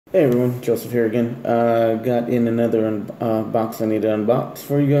Hey everyone, Joseph here again. Got in another box I need to unbox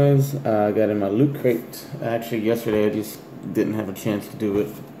for you guys. Got in my loot crate. Actually, yesterday I just didn't have a chance to do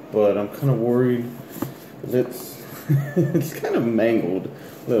it, but I'm kind of worried because it's it's kind of mangled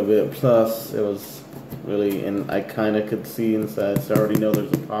a little bit. Plus, it was really, and I kind of could see inside, so I already know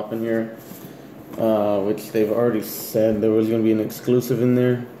there's a pop in here, which they've already said there was going to be an exclusive in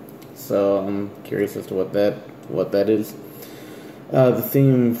there. So I'm curious as to what that is. The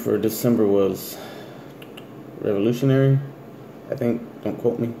theme for December was revolutionary, I think. Don't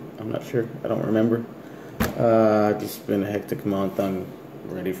quote me. I'm not sure. I don't remember. Just been a hectic month. I'm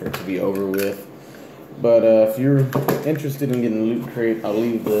ready for it to be over with. But if you're interested in getting a loot crate, I'll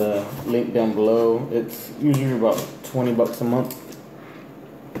leave the link down below. It's usually about $20 a month.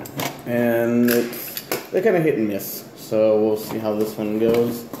 And they're kind of hit and miss. So we'll see how this one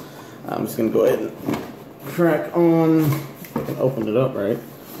goes. I'm just going to go ahead and crack on. I can open it up, right?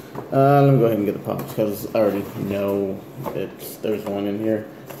 Let me go ahead and get the pops because I already know there's one in here,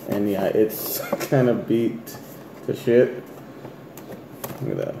 and yeah, it's kind of beat to shit.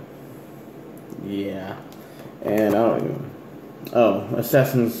 Look at that. Yeah, and I don't even. Oh,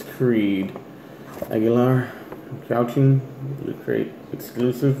 Assassin's Creed Aguilar, Crouching, Loot Crate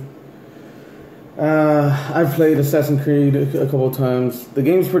exclusive. I've played Assassin's Creed a couple of times. The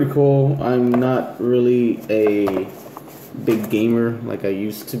game's pretty cool. I'm not really a big gamer like I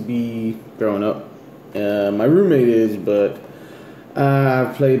used to be growing up. My roommate is, but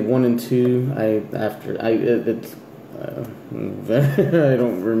I've played 1 and 2. I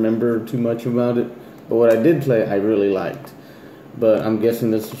don't remember too much about it, but what I did play I really liked. But I'm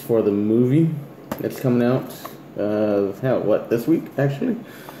guessing this is for the movie that's coming out. This week actually?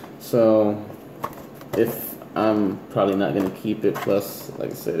 So if I'm probably not gonna keep it. Plus,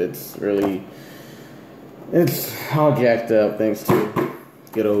 like I said, it's all jacked up thanks to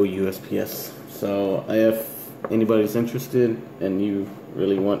good old USPS. So if anybody's interested and you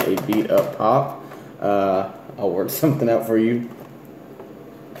really want a beat up pop, I'll work something out for you.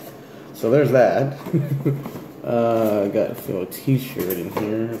 So there's that. I got to throw a t-shirt in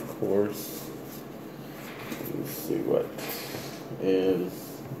here, of course. Let's see what is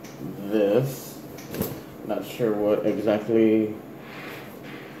this. Not sure what exactly.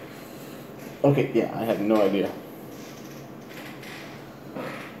 Okay, yeah, I have no idea.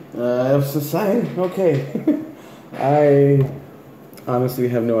 Society? Okay. I honestly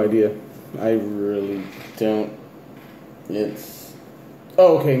have no idea. I really don't.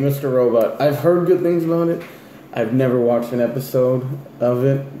 Oh, okay, Mr. Robot. I've heard good things about it. I've never watched an episode of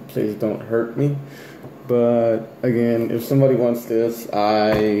it. Please don't hurt me. But again, if somebody wants this,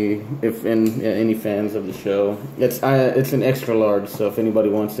 any fans of the show, it's an extra large. So if anybody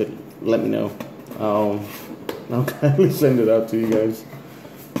wants it, let me know. I'll kindly send it out to you guys.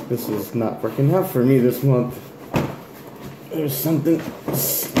 This is not working out for me this month. There's something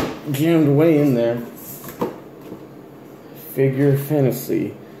jammed away in there. Figure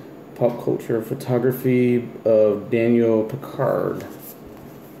fantasy, pop culture photography of Daniel Picard.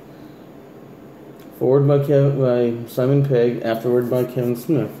 Forward by Simon Pegg, afterward by Kevin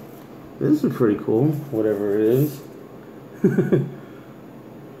Smith. This is pretty cool, whatever it is.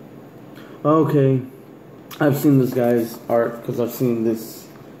 Okay, I've seen this guy's art because I've seen this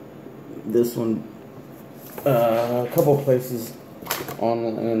one a couple places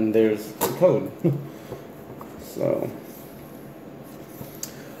online, and there's the code. So,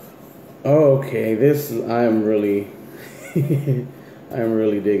 okay, I'm really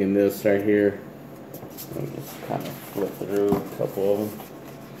digging this right here. Let me just kind of flip through a couple of them.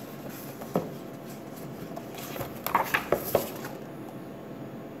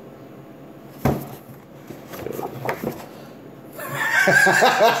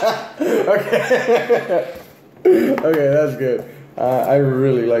 Okay. Okay, that's good. I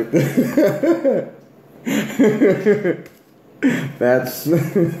really like this. That's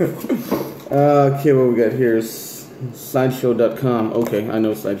okay. What we got here is sideshow.com. Okay, I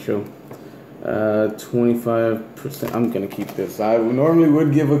know Sideshow. 25%. I'm gonna keep this. I normally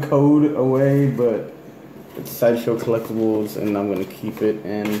would give a code away, but it's Sideshow Collectibles, and I'm gonna keep it.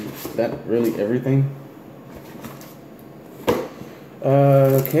 And is that really everything?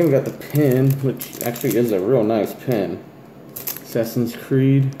 Okay, we got the pen, which actually is a real nice pen. Assassin's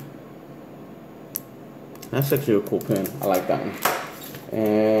Creed. That's actually a cool pen. I like that one.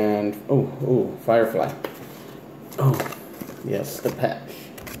 And Firefly. Oh, yes, the patch.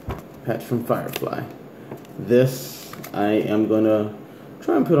 Patch from Firefly. This I am gonna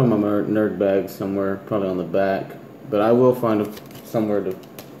try and put on my nerd bag somewhere, probably on the back. But I will find somewhere to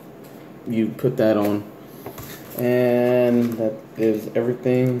put that on. And that is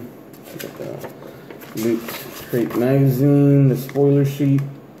everything. Got the Loot Crate magazine, the spoiler sheet.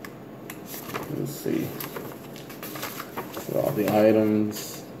 Let's see. All the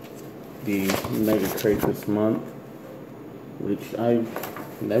items, the Mega Crate this month, which I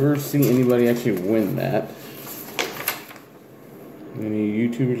never see anybody actually win that. Any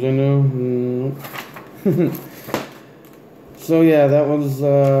YouTubers I know? No. So yeah, that was,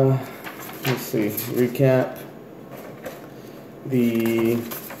 let's see, recap. The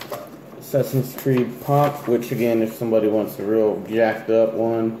Assassin's Creed Pop, which again, if somebody wants a real jacked up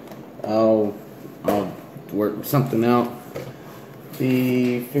one, I'll work something out.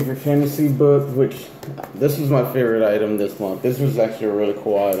 The Figure Fantasy book, which this was my favorite item this month. This was actually a really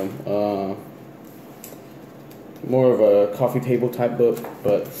cool item. More of a coffee table type book,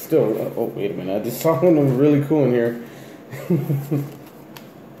 but still. Oh, wait a minute! I just saw one of them really cool in here.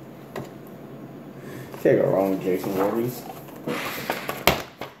 Can't go wrong with Jason Voorhees.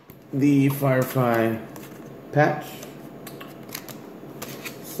 The Firefly patch.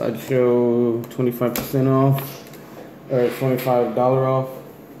 Sideshow 25% off, or $25 off,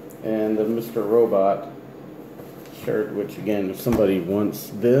 and the Mr. Robot shirt, which again, if somebody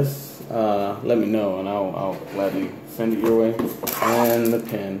wants this, let me know and I'll gladly send it your way, and the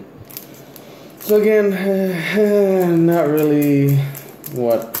pen. So again, not really,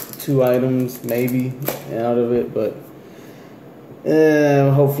 what, 2 items maybe out of it, but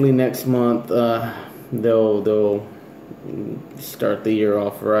hopefully next month they'll start the year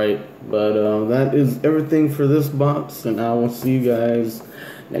off right. But that is everything for this box, and I will see you guys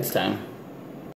next time.